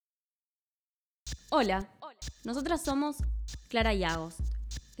Hola, nosotras somos Clara y Agos.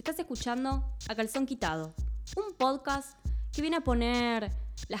 Estás escuchando a Calzón, Quitado, un podcast que viene a poner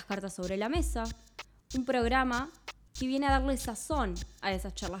las cartas sobre la mesa, un programa que viene a darle sazón a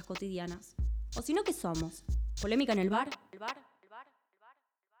esas charlas cotidianas. O si no, ¿qué somos? ¿Polémica en el bar?